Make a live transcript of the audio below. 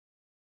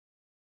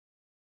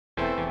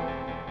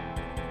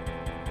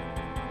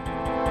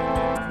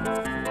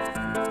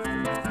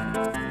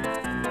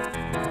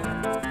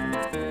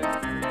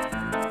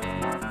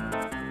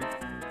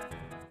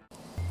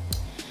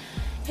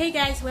Hey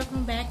guys,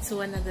 welcome back to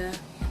another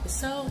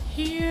episode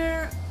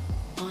here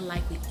on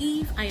Likely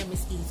Eve. I am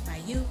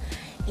Msevesbyu,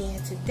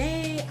 and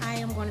today I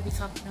am going to be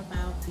talking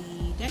about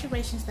the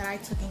decorations that I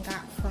took and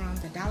got from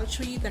the Dollar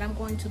Tree that I'm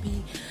going to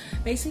be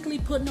basically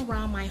putting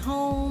around my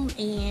home,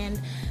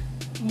 and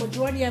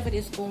majority of it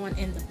is going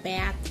in the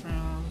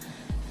bathroom.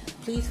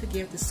 Please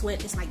forgive the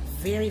sweat. It's like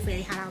very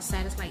hot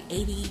outside. It's like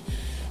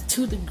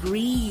 82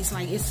 degrees,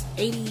 like it's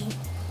 80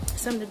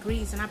 some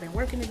degrees, and I've been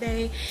working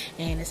today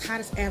and it's hot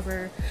as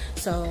ever.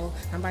 So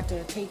I'm about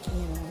to take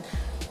and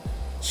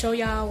show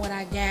y'all what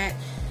I got.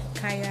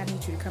 Kaya, I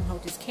need you to come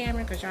hold this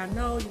camera because y'all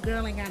know your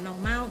girl ain't got no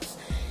mounts.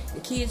 The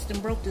kids done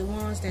broke the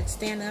ones that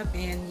stand up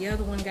and the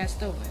other one got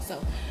stolen.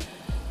 So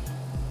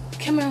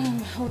come on,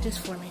 hold this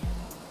for me.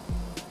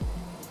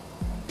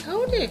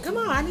 Hold it, come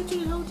on, I need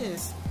you to hold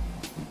this.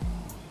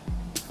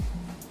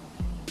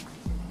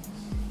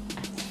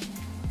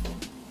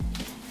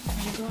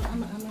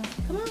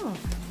 Come on.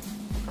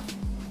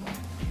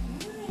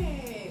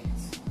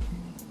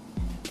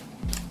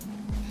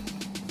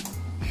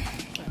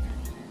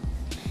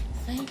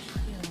 Thank you,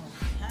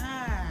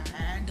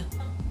 God.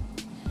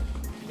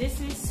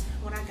 This is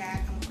what I got.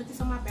 I'm gonna put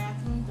this on my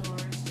bathroom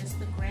doors. Just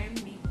the Grand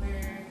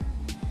Reaper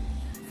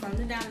from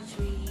the Dollar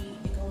Tree.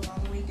 It goes all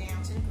the way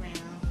down to the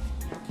ground.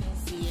 Y'all can't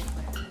see it,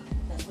 but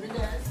that's what it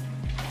does.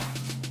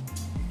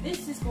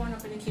 This is going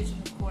up in the kitchen,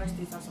 of course.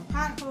 These are some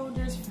pot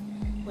holders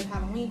with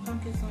Halloween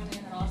pumpkins on it.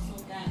 I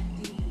also got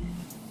the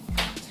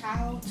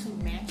towel to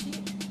match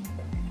it.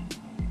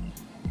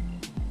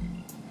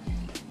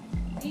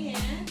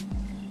 And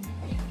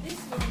pick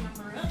this little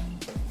number up.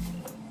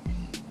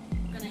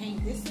 I'm gonna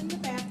hang this in the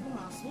bathroom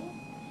also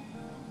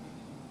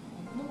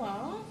on the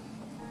wall.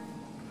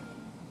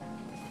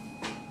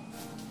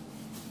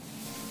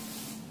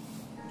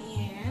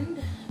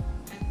 And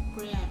I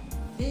grabbed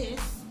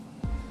this.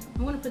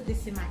 I'm gonna put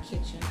this in my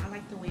kitchen. I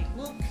like the way it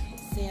looks. It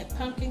said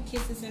pumpkin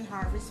kisses and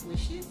harvest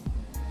wishes.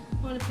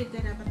 I'm gonna pick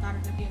that up. I thought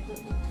it would be a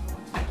good look to go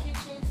into the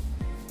kitchen.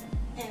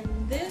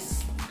 And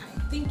this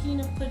I'm thinking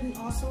of putting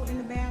also in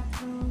the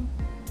bathroom.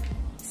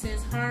 It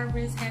says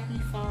harvest, happy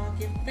fall,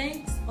 give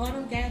thanks,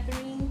 autumn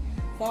gathering,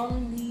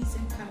 fallen leaves,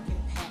 and pumpkin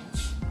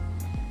patch.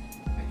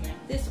 I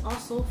got this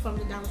also from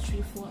the Dollar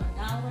Tree for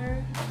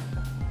 $1.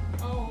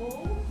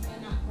 Oh,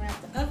 and I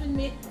grabbed the oven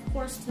mitt, of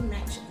course, to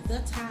match the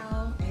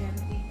towel and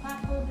the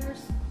pot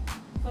holders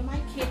for my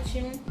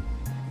kitchen.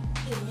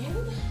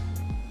 And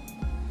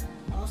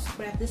I also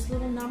grabbed this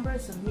little number.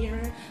 It's a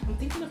mirror. I'm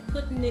thinking of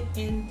putting it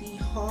in the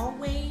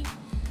hallway,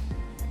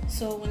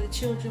 so when the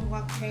children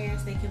walk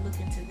past, they can look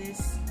into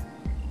this.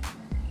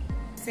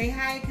 Say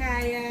hi,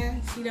 Kaya.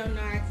 She don't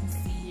know I can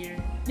see her.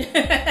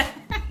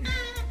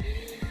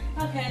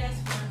 Okay, that's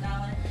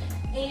 $1.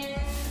 And I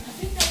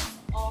think that's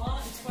all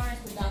as far as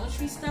the Dollar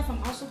Tree stuff.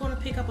 I'm also going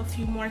to pick up a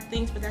few more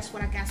things, but that's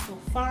what I got so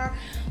far.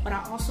 But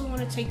I also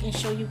want to take and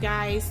show you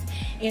guys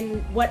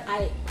in what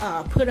I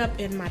put up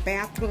in my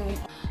bathroom.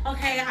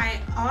 Okay, I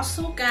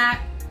also got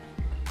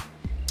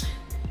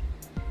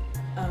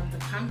the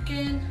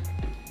pumpkin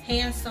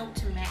hand soap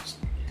to match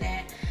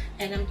that,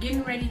 and I'm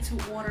getting ready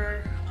to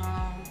order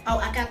oh,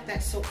 I got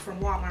that soap from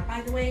Walmart,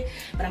 by the way,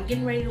 but I'm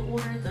getting ready to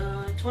order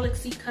the toilet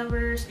seat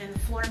covers and the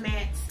floor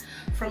mats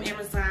from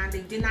Amazon.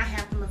 They did not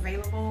have them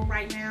available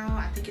right now.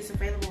 I think it's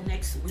available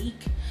next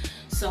week,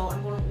 so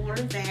I'm going to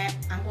order that.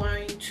 I'm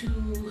going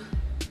to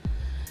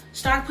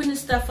start putting this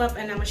stuff up,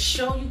 and I'm going to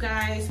show you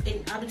guys,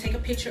 and I'm going to take a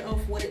picture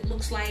of what it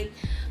looks like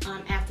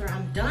after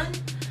I'm done.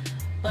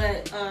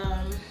 But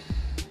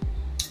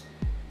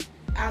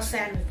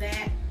outside of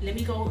that, let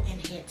me go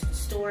and head to the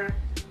store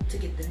to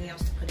get the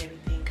nails to put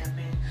everything up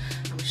in.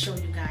 I'm going to show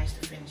you guys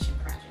the finishing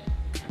project.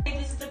 Okay,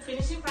 this is the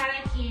finishing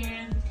product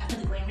here. I put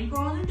the Grand Reaper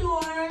on the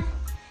door,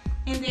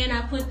 and then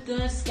I put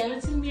the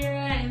skeleton mirror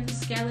and the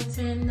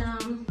skeleton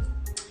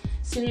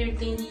center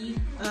thingy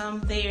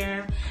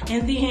there,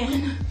 and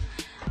then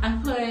I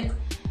put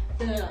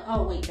the,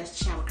 oh wait, that's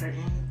the shower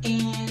curtain,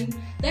 and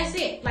that's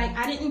it. Like,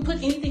 I didn't put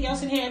anything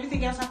else in here.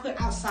 Everything else I put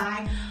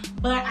outside,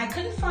 but I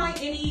couldn't find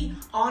any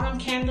autumn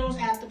candles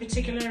at the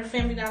particular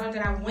Family Dollar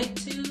that I went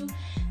to,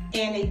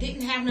 and they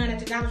didn't have none at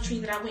the Dollar Tree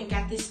that I went and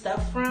got this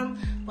stuff from.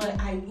 But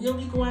I will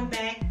be going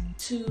back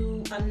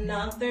to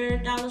another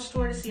dollar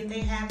store to see if they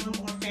have them,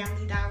 or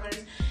Family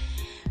Dollars.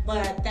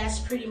 But that's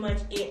pretty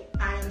much it.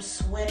 I am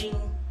sweating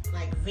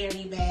like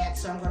very bad,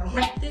 so I'm gonna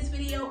wrap this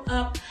video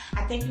up.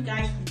 I thank you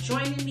guys for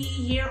joining me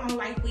here on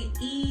Likely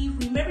Eve.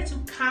 Remember to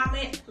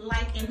comment,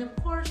 like, and of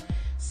course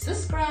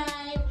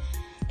subscribe.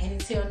 And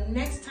until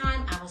next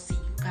time, I will see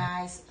you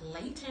guys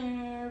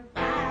later.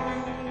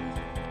 Bye.